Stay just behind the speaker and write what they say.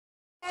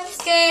I'm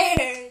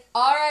scared.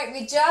 All right,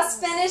 we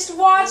just finished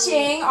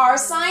watching our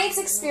science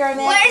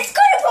experiment. Well, it's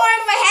going to pour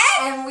into my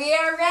head. And we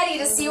are ready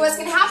to see what's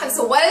going to happen.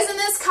 So what is in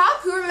this cup?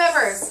 Who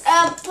remembers?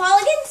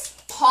 Polygons?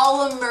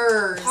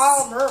 Polymers.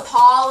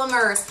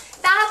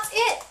 Polymers. That's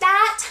it.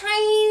 That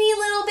tiny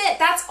little bit.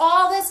 That's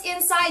all that's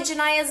inside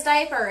Jania's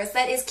diapers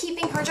that is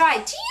keeping her dry.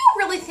 Do you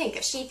really think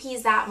if she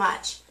pees that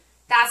much,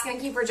 that's going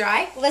to keep her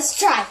dry? Let's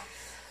try.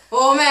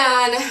 Oh,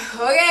 man.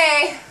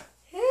 Okay.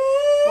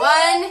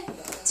 1,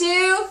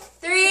 2,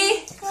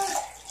 3.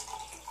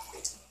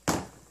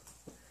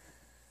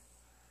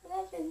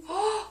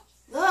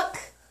 Look.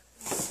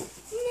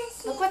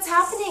 Look what's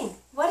happening.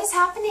 What is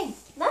happening?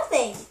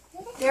 Nothing.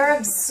 They're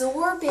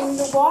absorbing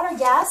the water,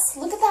 yes?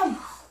 Look at them.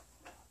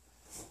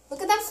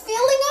 Look at them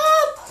filling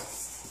up.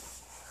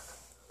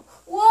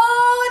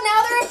 Whoa,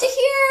 now they're up to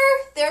here.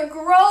 They're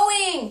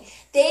growing.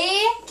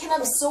 They can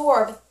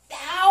absorb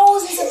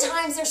thousands of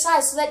times their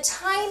size. So that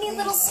tiny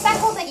little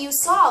speckle that you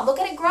saw, look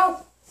at it grow.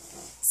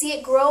 See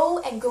it grow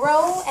and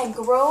grow and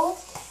grow.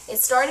 It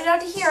started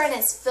out to here and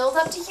it's filled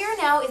up to here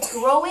now. It's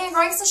growing and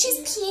growing. So she's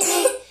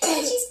peeing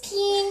and she's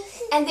peeing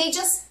and they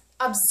just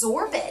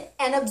absorb it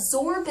and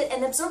absorb it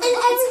and absorb it.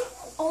 Look,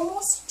 it's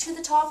almost to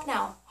the top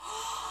now.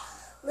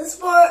 Let's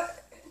pour.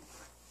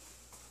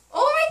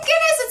 Oh my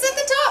goodness, it's at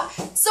the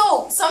top.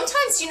 So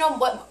sometimes, do you know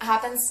what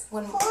happens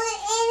when, do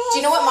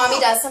you know what mommy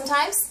does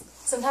sometimes?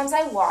 Sometimes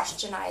I wash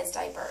Jania's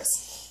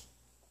diapers.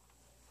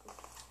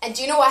 And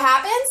do you know what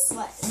happens?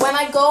 What? When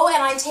I go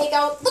and I take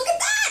out, look at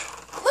that.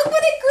 Look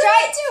what it grew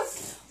into.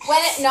 When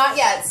it, not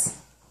yet.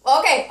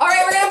 Okay, all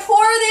right, we're going to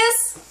pour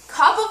this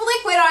cup of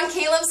liquid on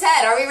Caleb's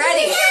head. Are we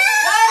ready? Yeah.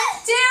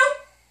 1,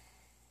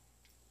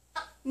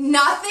 2.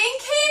 Nothing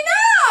came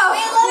out.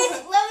 Wait,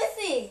 let me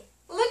see.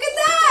 Look at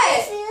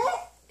that. Feel it?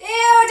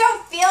 Ew,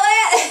 don't feel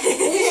it.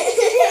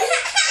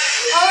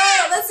 All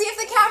right, let's see if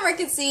the camera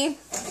can see.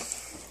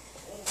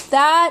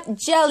 That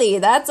jelly,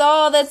 that's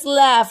all that's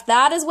left.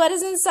 That is what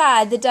is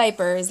inside the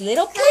diapers.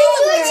 Little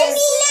polymers.